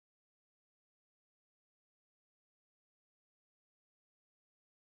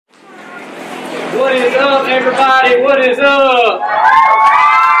up, everybody? What is up?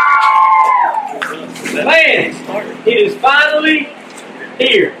 Man, it is finally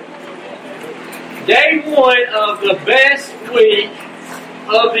here. Day one of the best week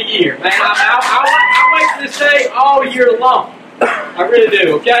of the year. Man, I wait for this day all year long. I really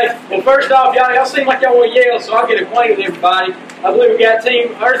do, okay? Well, first off, y'all seem like y'all want to yell, so I'll get acquainted with everybody. I believe we got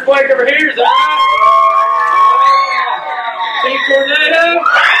Team Earthquake over here. Is that right? Team Tornado?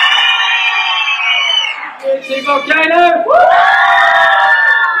 Team Volcano?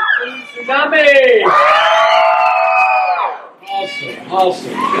 Team Tsunami?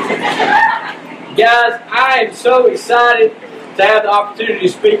 Awesome. Guys, I am so excited to have the opportunity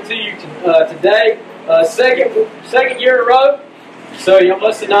to speak to you today. Second year in a row. So you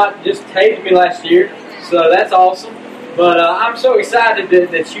must have not just hated me last year. So that's awesome. But I'm so excited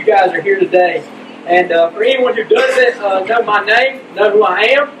that you guys are here today. And for anyone who doesn't know my name, know who I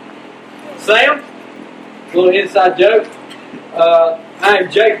am, Sam. A little inside joke. I am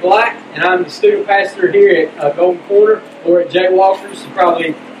Jake Black, and I'm the student pastor here at Golden Corner, or at Jay Walker's. You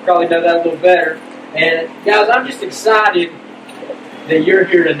probably know that a little better. And guys, I'm just excited that you're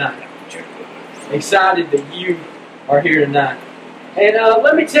here tonight. Excited that you are here tonight. And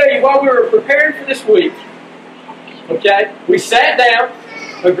let me tell you, while we were preparing for this week, okay, we sat down,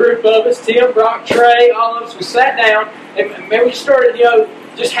 a group of us, Tim, Brock, Trey, all of us, we sat down, and we started,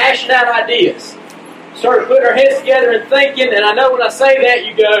 just hashing out ideas. Started putting our heads together and thinking, and I know when I say that,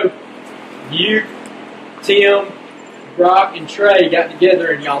 you go, you, Tim, Brock, and Trey got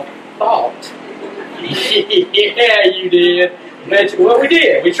together and y'all thought. Yeah, you did. Well, we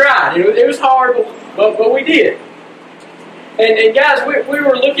did. We tried. It was hard, but we did. And guys, we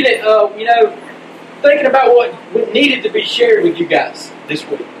were looking at, thinking about what needed to be shared with you guys this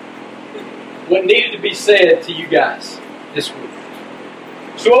week. What needed to be said to you guys this week.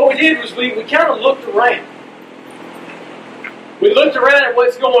 So what we did was we kind of looked around. We looked around at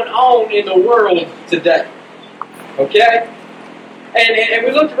what's going on in the world today. Okay? And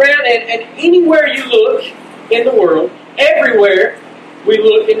we looked around, and anywhere you look in the world, everywhere we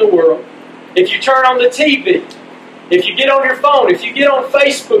look in the world, if you turn on the TV, if you get on your phone, if you get on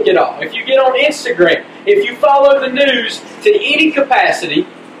Facebook at all, if you get on Instagram, if you follow the news to any capacity,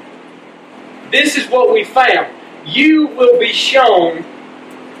 this is what we found. You will be shown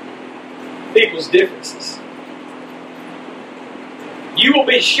people's differences. You will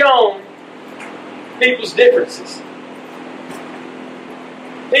be shown people's differences.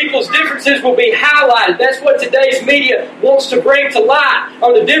 People's differences will be highlighted. That's what today's media wants to bring to light,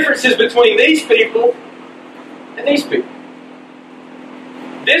 are the differences between these people and these people.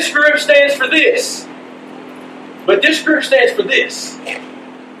 This group stands for this, but this group stands for this.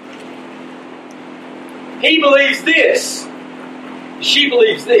 He believes this. She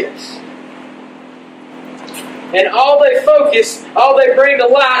believes this. And all they focus, all they bring to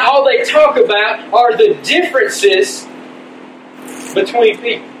light, all they talk about are the differences between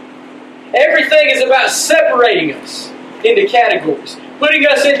people. Everything is about separating us into categories, putting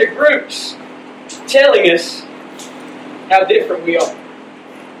us into groups, telling us how different we are.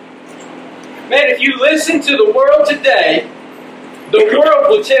 Man, if you listen to the world today, the world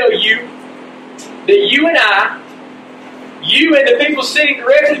will tell you that you and I, you and the people sitting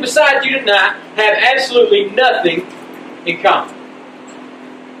directly beside you tonight, have absolutely nothing in common.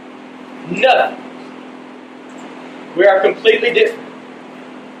 Nothing. We are completely different.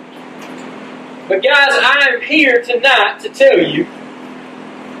 But guys, I am here tonight to tell you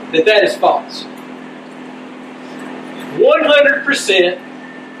that is false. 100%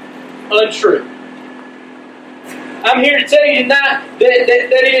 untrue. I'm here to tell you tonight that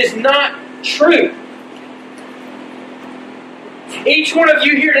it is not true. Each one of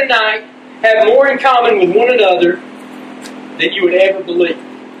you here tonight have more in common with one another than you would ever believe.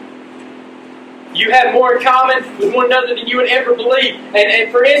 You have more in common with one another than you would ever believe.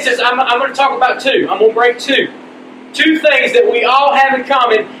 And for instance, I'm going to talk about two. I'm going to break two. Two things that we all have in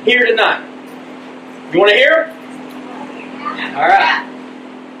common here tonight. You want to hear them? All right.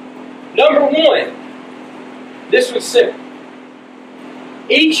 Number one. This one's simple.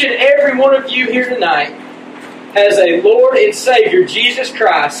 Each and every one of you here tonight has a Lord and Savior, Jesus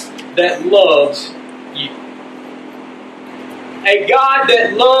Christ, that loves you. A God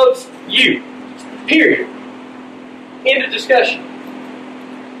that loves you. Period. End of discussion.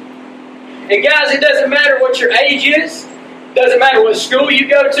 And guys, it doesn't matter what your age is. Doesn't matter what school you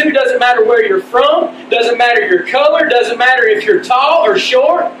go to. Doesn't matter where you're from. Doesn't matter your color. Doesn't matter if you're tall or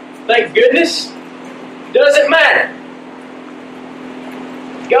short. Thank goodness. Doesn't matter.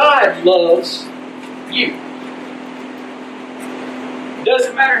 God loves you.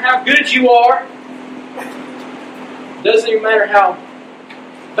 Doesn't matter how good you are. It doesn't even matter how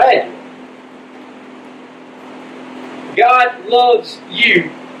bad you are. God loves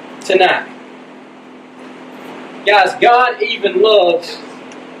you tonight. Guys, God even loves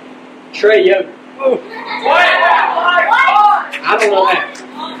Trey Yoder. I don't know that.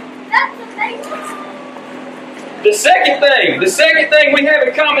 The second thing we have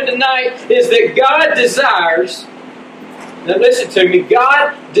in common tonight is that God desires, now listen to me,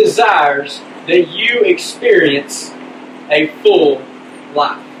 God desires that you experience a full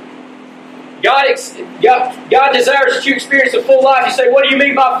life. God desires that you experience a full life. You say, what do you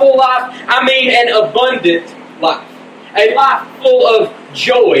mean by full life? I mean an abundant life. A life full of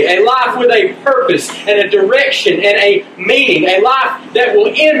joy. A life with a purpose and a direction and a meaning. A life that will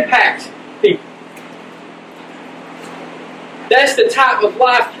impact people. That's the type of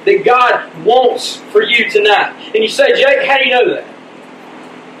life that God wants for you tonight. And you say, Jake, how do you know that?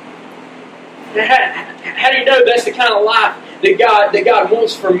 How do you know that's the kind of life that God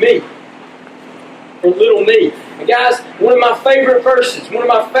wants for me? For little me. And guys, one of my favorite verses, one of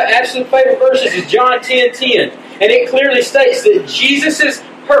my absolute favorite verses is John 10:10. And it clearly states that Jesus'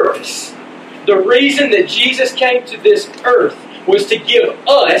 purpose, the reason that Jesus came to this earth, was to give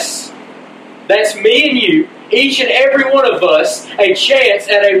us, that's me and you, each and every one of us, a chance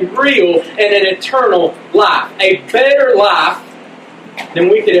at a real and an eternal life. A better life than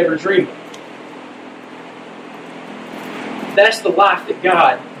we could ever dream of. That's the life that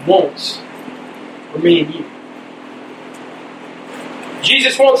God wants for me and you.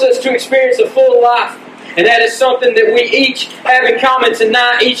 Jesus wants us to experience a full life, and that is something that we each have in common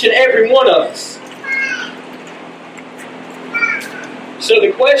tonight, each and every one of us. So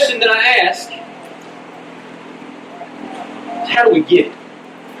the question that I ask is, how do we get it?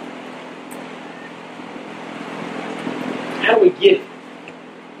 How do we get it?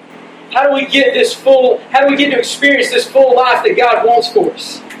 How do we get to experience this full life that God wants for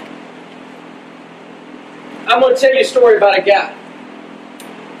us? I'm going to tell you a story about a guy.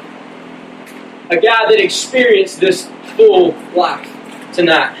 A guy that experienced this full life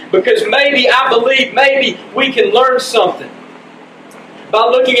tonight. Because I believe we can learn something. By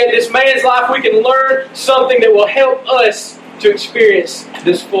looking at this man's life, we can learn something that will help us to experience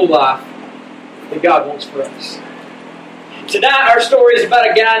this full life that God wants for us. Tonight, our story is about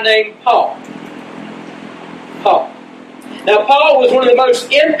a guy named Paul. Paul. Now, Paul was one of the most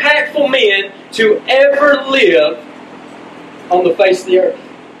impactful men to ever live on the face of the earth.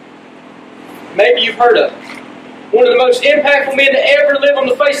 Maybe you've heard of him. One of the most impactful men to ever live on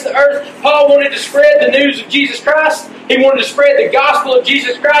the face of the earth. Paul wanted to spread the news of Jesus Christ. He wanted to spread the gospel of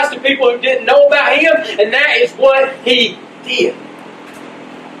Jesus Christ to people who didn't know about Him. And that is what he did.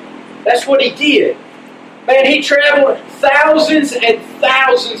 That's what he did. Man, he traveled thousands and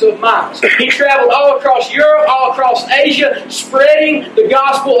thousands of miles. He traveled all across Europe, all across Asia, spreading the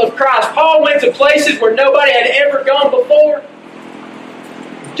gospel of Christ. Paul went to places where nobody had ever gone before.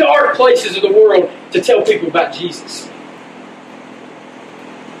 Dark places of the world to tell people about Jesus.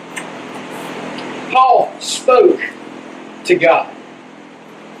 Paul spoke to God.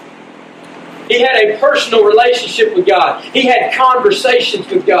 He had a personal relationship with God. He had conversations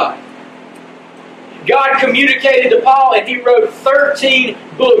with God. God communicated to Paul, and he wrote 13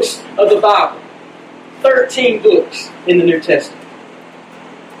 books of the Bible. 13 books in the New Testament.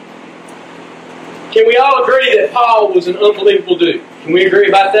 Can we all agree that Paul was an unbelievable dude? Can we agree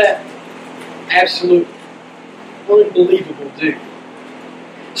about that? Absolutely. Unbelievable dude.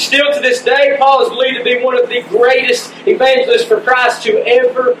 Still to this day, Paul is believed to be one of the greatest evangelists for Christ to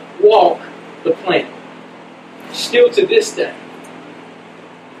ever walk the planet. Still to this day.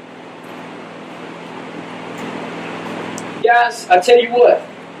 Guys, I tell you what.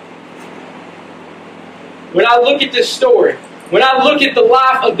 When I look at this story, when I look at the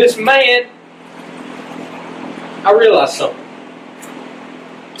life of this man, I realize something.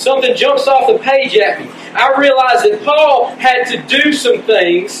 Something jumps off the page at me. I realize that Paul had to do some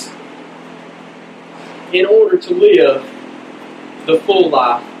things in order to live the full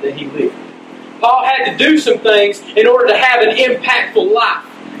life that he lived. Paul had to do some things in order to have an impactful life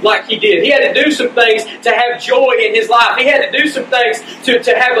like he did. He had to do some things to have joy in his life. He had to do some things to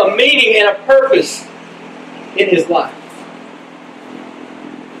have a meaning and a purpose in his life.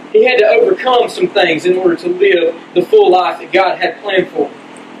 He had to overcome some things in order to live the full life that God had planned for him.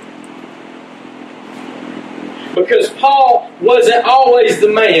 Because Paul wasn't always the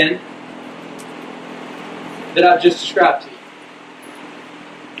man that I've just described to you.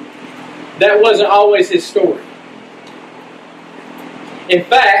 That wasn't always his story. In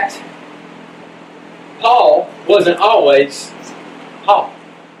fact, Paul wasn't always Paul.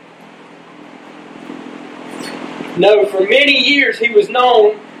 No, for many years he was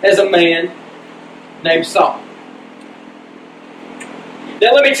known as a man named Saul.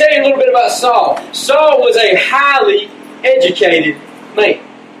 Now let me tell you a little bit about Saul. Saul was a highly educated man.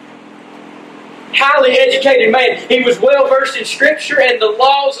 Highly educated man. He was well versed in Scripture and the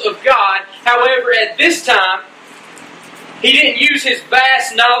laws of God. However, at this time, he didn't use his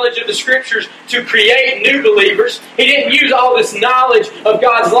vast knowledge of the Scriptures to create new believers. He didn't use all this knowledge of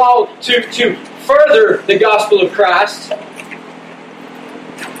God's law to further the gospel of Christ.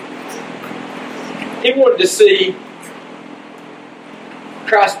 He wanted to see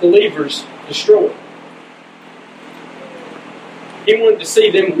Christ's believers destroyed. He wanted to see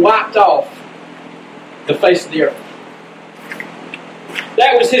them wiped off the face of the earth.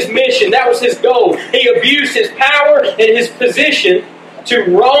 That was his mission. That was his goal. He abused his power and his position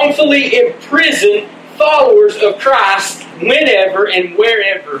to wrongfully imprison followers of Christ whenever and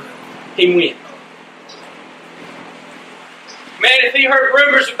wherever he went. Man, if he heard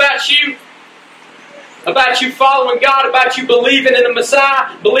rumors about you following God, about you believing in the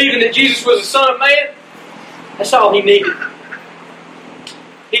Messiah, believing that Jesus was the Son of Man, that's all he needed.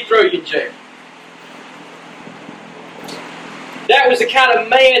 He'd throw you in jail. That was the kind of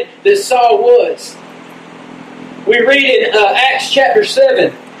man that Saul was. We read in Acts chapter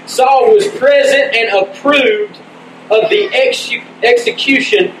 7, Saul was present and approved of the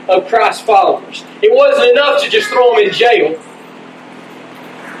execution of Christ's followers. It wasn't enough to just throw them in jail.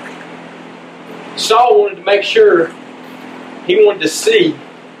 Saul wanted to make sure, he wanted to see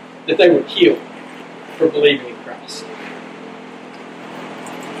that they were killed for believing in Christ.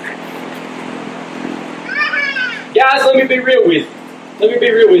 Guys, let me be real with you. Let me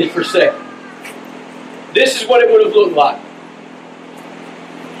be real with you for a second. This is what it would have looked like.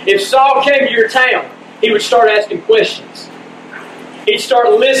 If Saul came to your town, he would start asking questions. He'd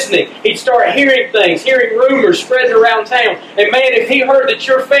start listening. He'd start hearing things, hearing rumors spreading around town. And man, if he heard that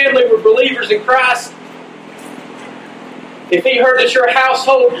your family were believers in Christ, if he heard that your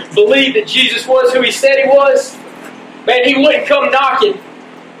household believed that Jesus was who he said he was, man, he wouldn't come knocking.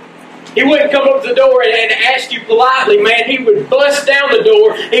 He wouldn't come up to the door and ask you politely, man. He would bust down the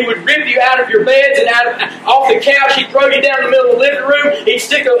door. He would rip you out of your beds and off the couch. He'd throw you down in the middle of the living room. He'd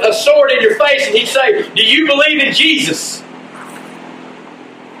stick a sword in your face and he'd say, "Do you believe in Jesus?"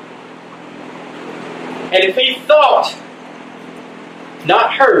 And if he thought,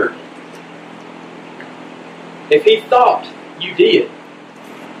 not heard, if he thought you did,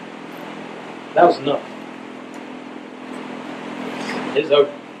 that was enough. It's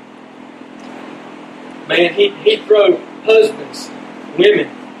over. Man, he'd throw husbands, women,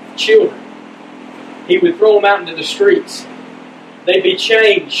 children. He would throw them out into the streets. They'd be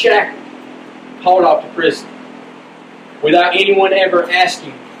chained, shackled, hauled off to prison without anyone ever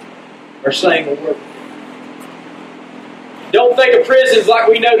asking or saying a word. Don't think of prisons like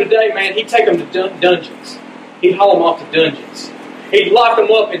we know today, man. He'd take them to dungeons. He'd haul them off to dungeons. He'd lock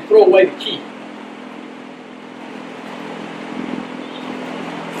them up and throw away the key.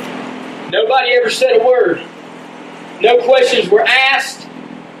 Nobody ever said a word. No questions were asked.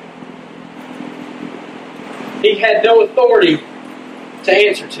 He had no authority to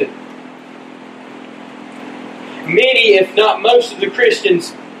answer to. Many, if not most of the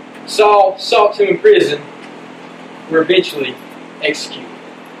Christians Saul sought to imprison were eventually executed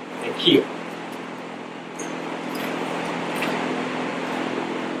and killed.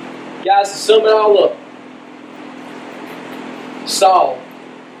 Guys, to sum it all up, Saul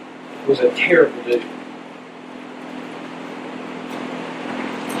was a terrible dude.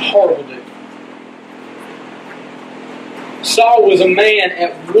 Horrible dude. Saul was a man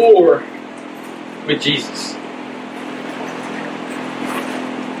at war with Jesus.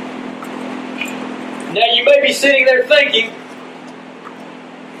 Now you may be sitting there thinking,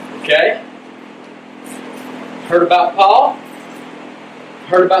 okay, heard about Paul,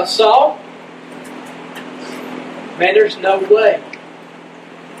 heard about Saul. Man, there's no way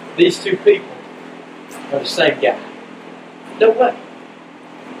these two people are the same guy. No way.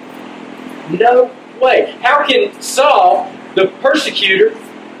 No way. How can Saul, the persecutor,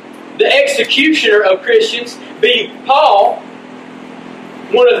 the executioner of Christians, be Paul,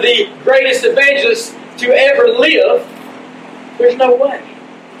 one of the greatest evangelists to ever live? There's no way.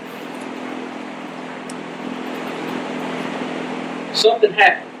 Something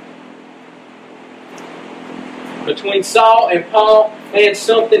happened between Saul and Paul, and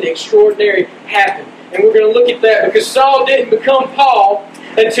something extraordinary happened. And we're going to look at that because Saul didn't become Paul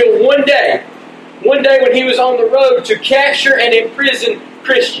until one day when he was on the road to capture and imprison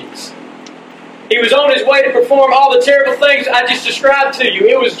Christians. He was on his way to perform all the terrible things I just described to you.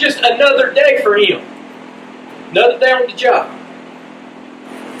 It was just another day for him. Another day on the job.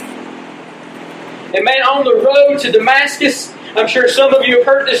 And man, on the road to Damascus, I'm sure some of you have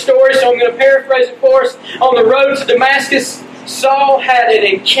heard this story, so I'm going to paraphrase it for us. On the road to Damascus, Saul had an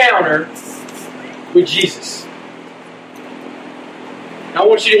encounter with Jesus. Now, I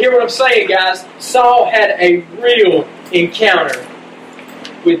want you to hear what I'm saying, guys. Saul had a real encounter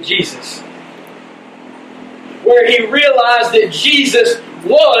with Jesus, where he realized that Jesus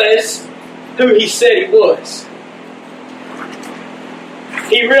was who he said he was.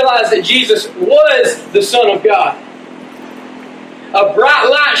 He realized that Jesus was the Son of God. A bright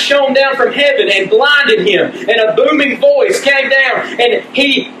light shone down from heaven and blinded him, and a booming voice came down, and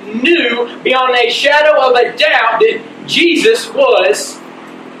he knew beyond a shadow of a doubt that Jesus was,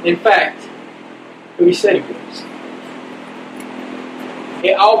 in fact, who he said he was.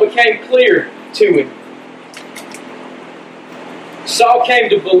 It all became clear to him. Saul came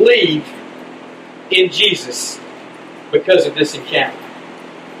to believe in Jesus because of this encounter.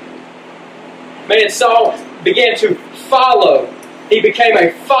 Man, Saul began to follow. He became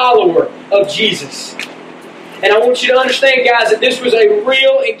a follower of Jesus. And I want you to understand, guys, that this was a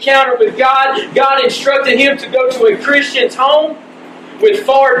real encounter with God. God instructed him to go to a Christian's home with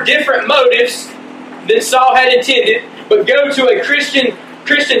far different motives than Saul had intended. But go to a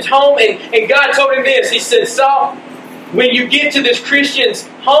Christian's home, and God told him this. He said, Saul, when you get to this Christian's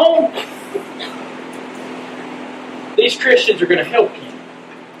home, these Christians are going to help you.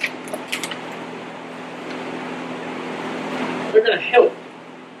 They're going to help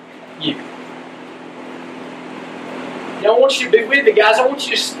you. Now, I want you to be with me, guys. I want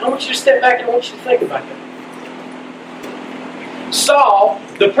you to step back and I want you to think about that. Saul,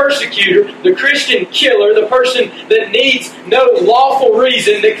 the persecutor, the Christian killer, the person that needs no lawful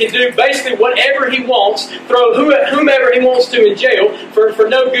reason, that can do basically whatever he wants, throw whomever he wants to in jail for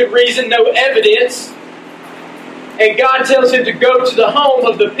no good reason, no evidence. And God tells him to go to the home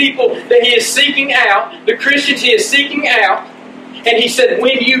of the people that he is seeking out, the Christians he is seeking out. And he said,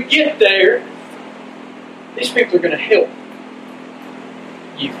 when you get there, these people are going to help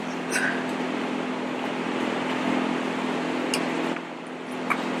you.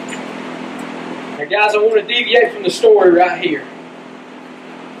 Now, guys, I want to deviate from the story right here.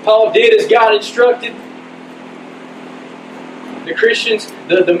 Paul did as God instructed. The Christians,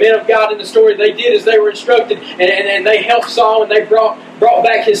 the men of God in the story, they did as they were instructed, and they helped Saul, and they brought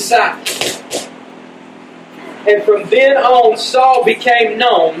back his sight. And from then on, Saul became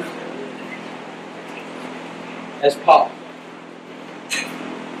known as Paul.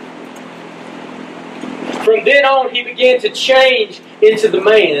 From then on, he began to change into the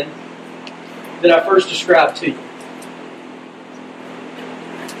man that I first described to you.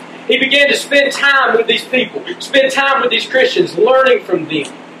 He began to spend time with these people, spend time with these Christians, learning from them.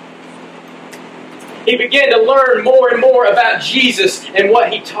 He began to learn more and more about Jesus and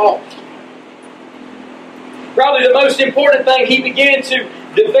what he taught. Probably the most important thing, he began to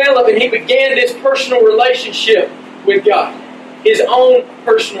develop, and he began this personal relationship with God. His own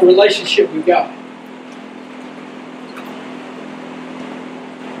personal relationship with God.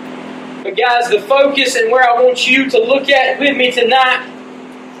 But guys, the focus and where I want you to look at with me tonight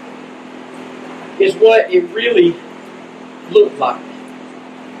is what it really looked like.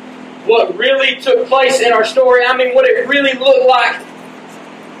 What really took place in our story. I mean, what it really looked like.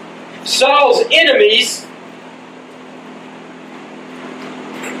 Saul's enemies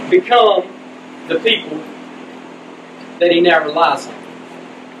become the people that he now relies on.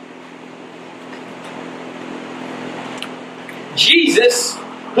 Jesus,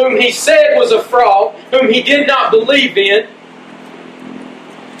 whom he said was a fraud, whom he did not believe in,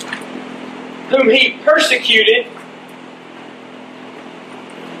 whom he persecuted,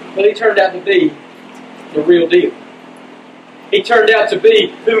 but he turned out to be the real deal. He turned out to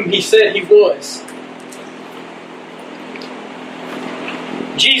be whom he said he was.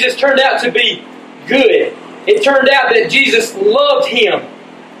 Jesus turned out to be good. It turned out that Jesus loved him.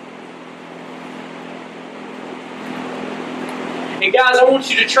 And guys, I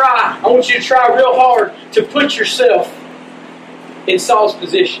want you to try real hard to put yourself in Saul's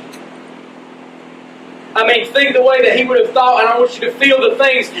position. I mean, think the way that he would have thought, and I want you to feel the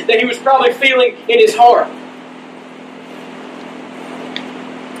things that he was probably feeling in his heart.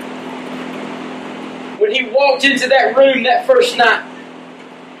 When he walked into that room that first night,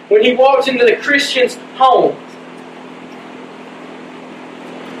 when he walked into the Christian's home,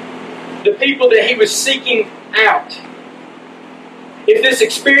 the people that he was seeking out, if this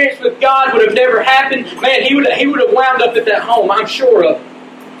experience with God would have never happened, man, he would have wound up at that home, I'm sure of it.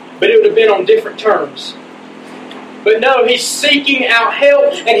 But it would have been on different terms. But no, he's seeking out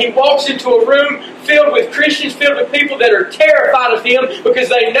help, and he walks into a room filled with Christians, filled with people that are terrified of him because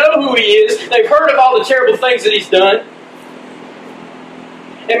they know who he is. They've heard of all the terrible things that he's done.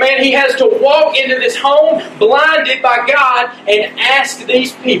 And man, he has to walk into this home blinded by God and ask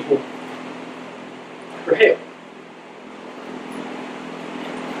these people for help.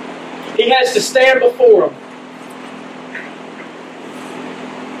 He has to stand before them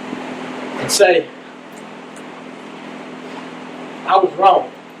and say, I was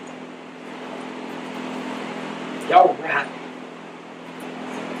wrong. Y'all were right.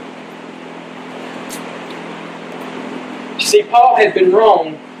 You see, Paul had been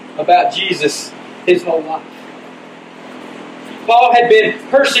wrong about Jesus his whole life. Paul had been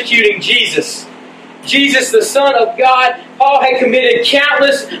persecuting Jesus. Jesus, the Son of God. Paul had committed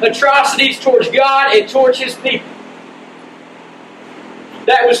countless atrocities towards God and towards his people.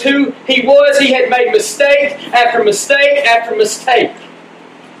 That was who he was. He had made mistake after mistake after mistake.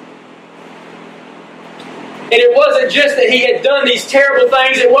 And it wasn't just that he had done these terrible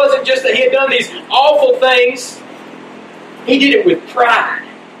things. It wasn't just that he had done these awful things. He did it with pride.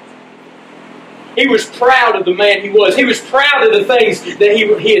 He was proud of the man he was. He was proud of the things that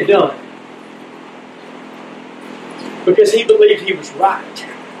he had done. Because he believed he was right.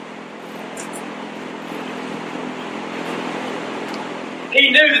 He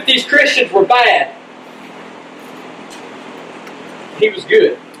knew that these Christians were bad. He was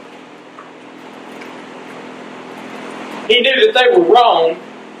good. He knew that they were wrong.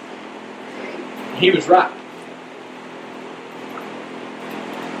 He was right.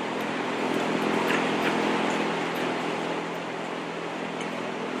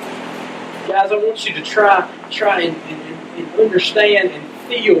 Guys, I want you to try and understand and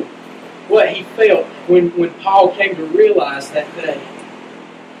feel what he felt when Paul came to realize that day.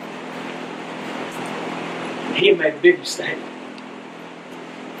 He had made a big mistake.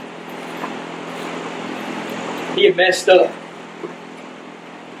 He had messed up.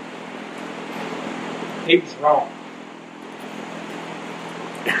 He was wrong.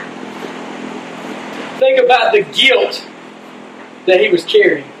 Think about the guilt that he was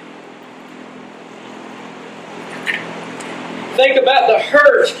carrying. Think about the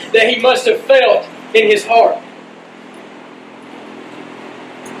hurt that he must have felt in his heart.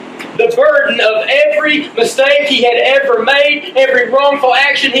 The burden of every mistake he had ever made, every wrongful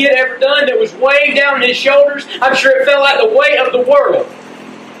action he had ever done that was weighing down on his shoulders, I'm sure it felt like the weight of the world.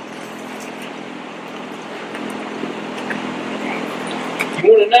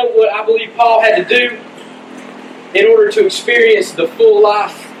 You want to know what I believe Paul had to do in order to experience the full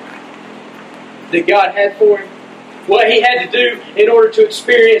life that God had for him? What he had to do in order to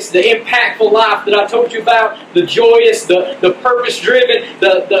experience the impactful life that I told you about, the joyous, the purpose-driven,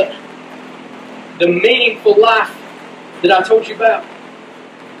 the meaningful life that I told you about.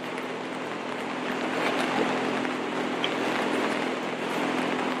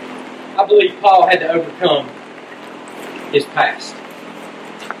 I believe Paul had to overcome his past.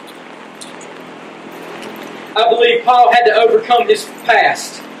 I believe Paul had to overcome his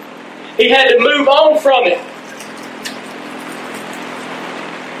past. He had to move on from it.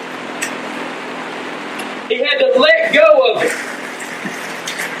 He had to let go of it.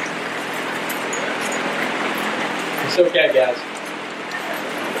 It's okay, guys.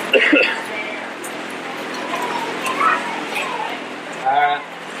 Alright.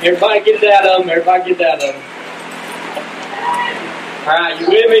 Everybody get it out of them. Everybody get it out of them. Alright, you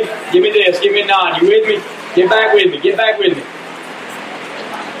with me? Give me this. Give me a nod. You with me? Get back with me. Get back with me.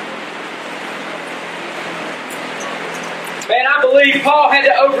 Man, I believe Paul had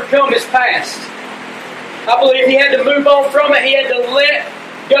to overcome his past. I believe he had to move on from it. He had to let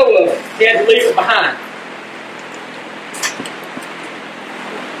go of it. He had to leave it behind.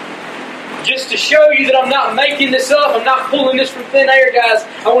 Just to show you that I'm not making this up, I'm not pulling this from thin air, guys,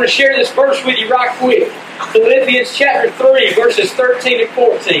 I want to share this verse with you right quick. Philippians chapter 3, verses 13 and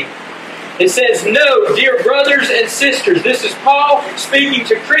 14. It says, "No, dear brothers and sisters," this is Paul speaking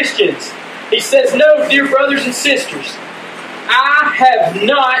to Christians. He says, "No, dear brothers and sisters, I have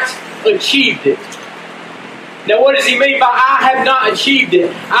not achieved it." Now, what does he mean by I have not achieved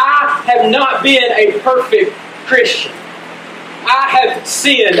it? I have not been a perfect Christian. I have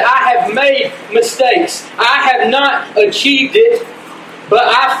sinned. I have made mistakes. I have not achieved it, but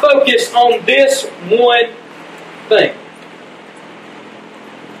I focus on this one thing.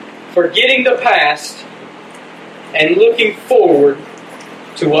 Forgetting the past and looking forward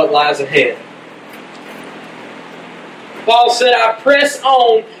to what lies ahead. Paul said, "I press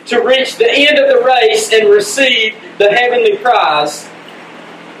on to reach the end of the race and receive the heavenly prize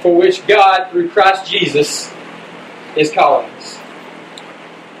for which God, through Christ Jesus, is calling us.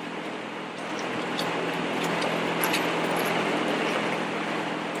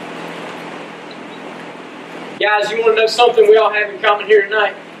 Guys, you want to know something we all have in common here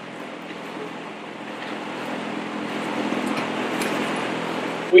tonight?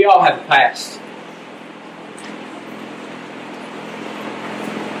 We all have a past.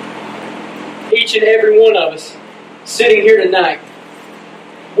 Each and every one of us sitting here tonight,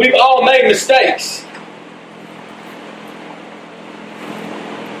 we've all made mistakes.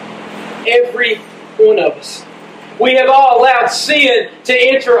 Every one of us. We have all allowed sin to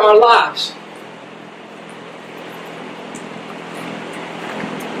enter our lives.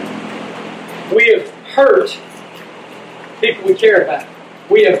 We have hurt people we care about.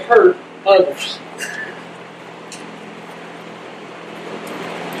 We have hurt others.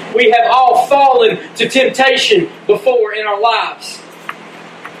 We have all fallen to temptation before in our lives.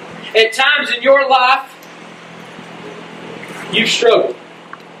 At times in your life, you've struggled.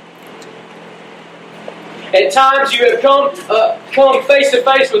 At times you have come face to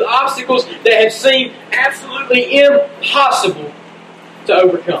face with obstacles that have seemed absolutely impossible to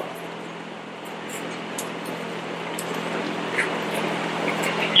overcome.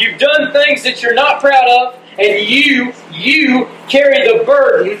 You've done things that you're not proud of, and you carry the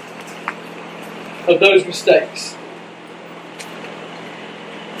burden of those mistakes.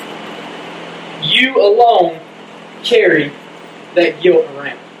 You alone carry that guilt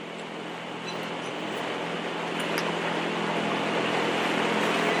around.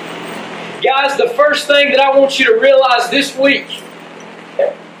 Guys, the first thing that I want you to realize this week,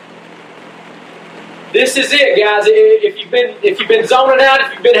 this is it, guys. If you've been zoning out,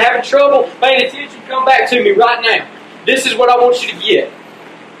 if you've been having trouble paying attention, come back to me right now. This is what I want you to get.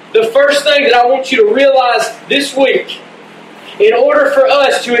 The first thing that I want you to realize this week, in order for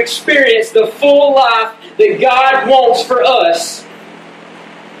us to experience the full life that God wants for us,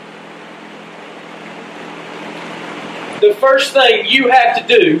 the first thing you have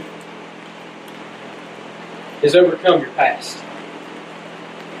to do is overcome your past.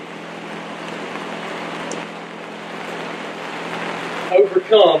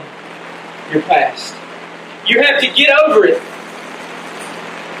 Overcome your past. You have to get over it.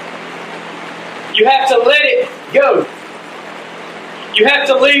 You have to let it go. You have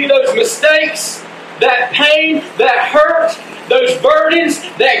to leave those mistakes, that pain, that hurt, those burdens,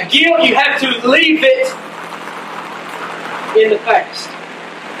 that guilt. You have to leave it in the past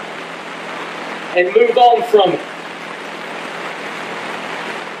and move on from it.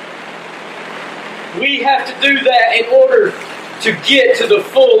 We have to do that in order to get to the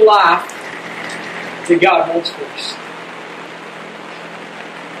full life that God wants for us.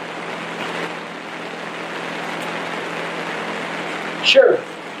 Sure,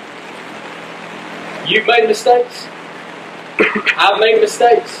 you've made mistakes. I've made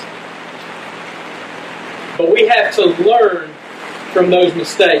mistakes. But we have to learn from those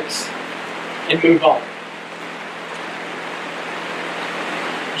mistakes and move on.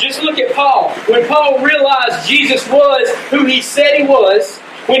 Just look at Paul. When Paul realized Jesus was who he said he was,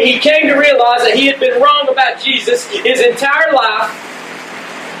 when he came to realize that he had been wrong about Jesus his entire life,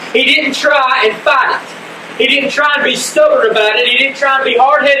 he didn't try and fight it. He didn't try and be stubborn about it. He didn't try and be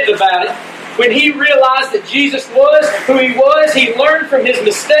hard-headed about it. When he realized that Jesus was who he was, he learned from his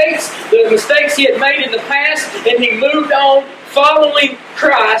mistakes, the mistakes he had made in the past, and he moved on following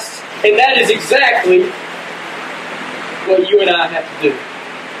Christ. And that is exactly what you and I have to do.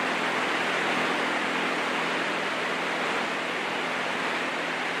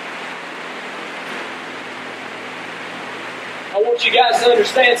 I want you guys to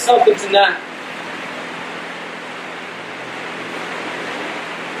understand something tonight.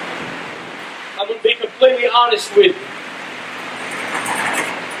 I'm going to be completely honest with you.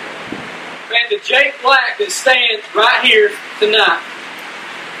 Man, the Jake Black that stands right here tonight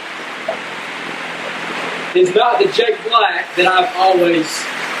is not the Jake Black that I've always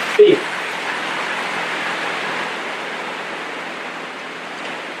been.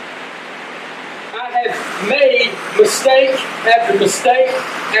 I have made mistake after mistake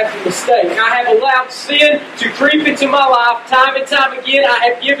after mistake. I have allowed sin to creep into my life time and time again. I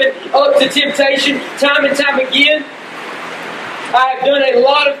have given up to temptation time and time again. I have done a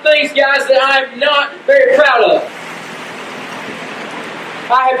lot of things, guys, that I am not very proud of.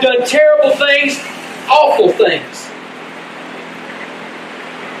 I have done terrible things, awful things.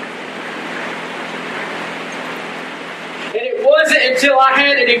 And it wasn't until I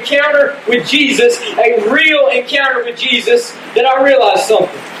had an encounter with Jesus, a real encounter with Jesus, that I realized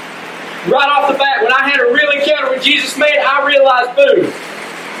something. Right off the bat, when I had a real encounter with Jesus, man, I realized, boom,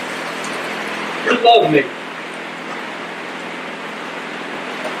 He loved me.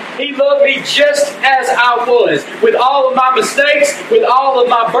 just as I was, with all of my mistakes, with all of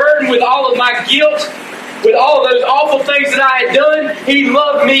my burden, with all of my guilt, with all those awful things that I had done. He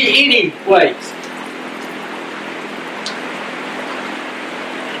loved me anyways.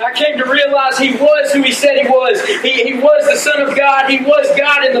 I came to realize He was who He said He was. He was the Son of God. He was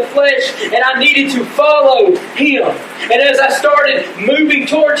God in the flesh, and I needed to follow Him. And as I started moving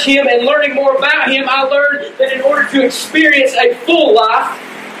towards Him and learning more about Him, I learned that in order to experience a full life,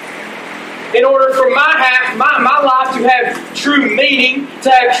 in order for my life to have true meaning, to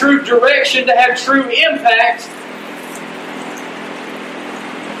have true direction, to have true impact,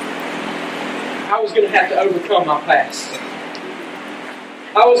 I was going to have to overcome my past.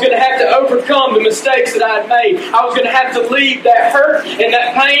 I was going to have to overcome the mistakes that I had made. I was going to have to leave that hurt and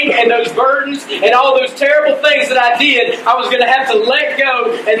that pain and those burdens and all those terrible things that I did. I was going to have to let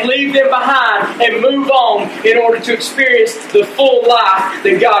go and leave them behind and move on in order to experience the full life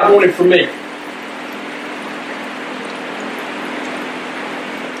that God wanted for me.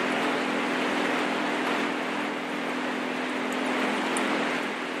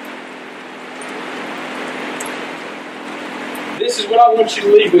 This is what I want you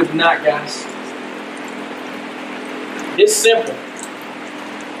to leave with tonight, guys. It's simple.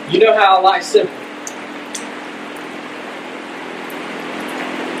 You know how I like simple.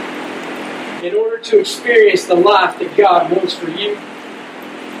 In order to experience the life that God wants for you,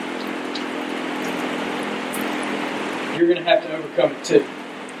 you're going to have to overcome it too.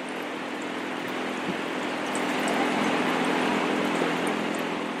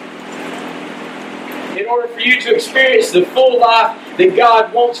 In order for you to experience the full life that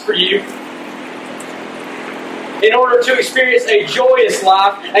God wants for you, in order to experience a joyous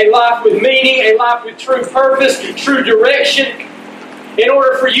life, a life with meaning, a life with true purpose, true direction, in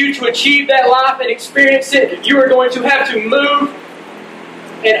order for you to achieve that life and experience it, you are going to have to move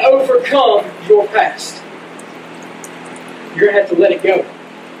and overcome your past. You're going to have to let it go.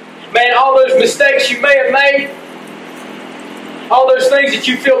 Man, all those mistakes you may have made, all those things that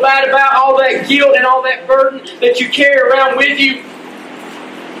you feel bad about, all that guilt and all that burden that you carry around with you,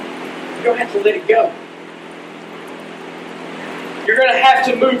 you're going to have to let it go. You're going to have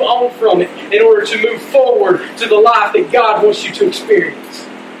to move on from it in order to move forward to the life that God wants you to experience.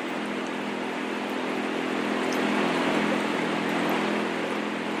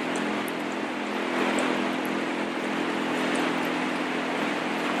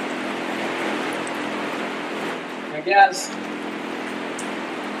 Now, guys,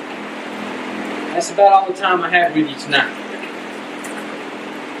 that's about all the time I have with you tonight.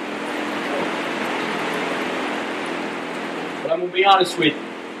 But I'm going to be honest with you.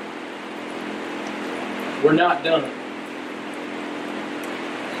 We're not done.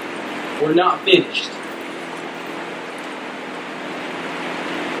 We're not finished.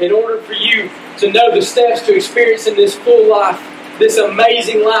 In order for you to know the steps to experiencing this full life, this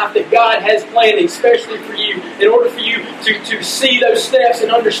amazing life that God has planned, especially for you, in order for you to see those steps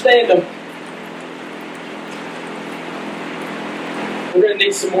and understand them, we're going to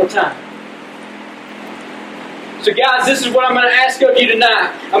need some more time. So guys, this is what I'm going to ask of you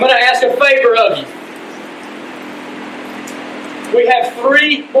tonight. I'm going to ask a favor of you. We have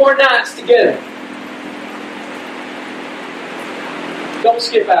 3 more nights together. Don't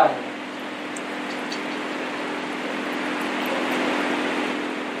skip out on it.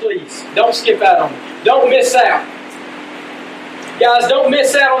 Please, don't skip out on it. Don't miss out. Guys, don't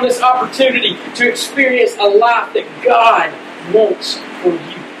miss out on this opportunity to experience a life that God wants for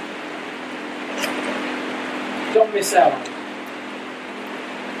you. Don't miss out on it.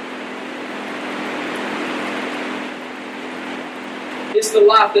 It's the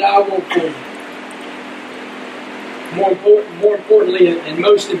life that I want for you. More importantly, and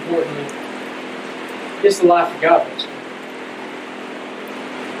most importantly, it's the life that God wants for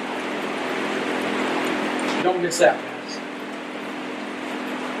you. Don't miss out.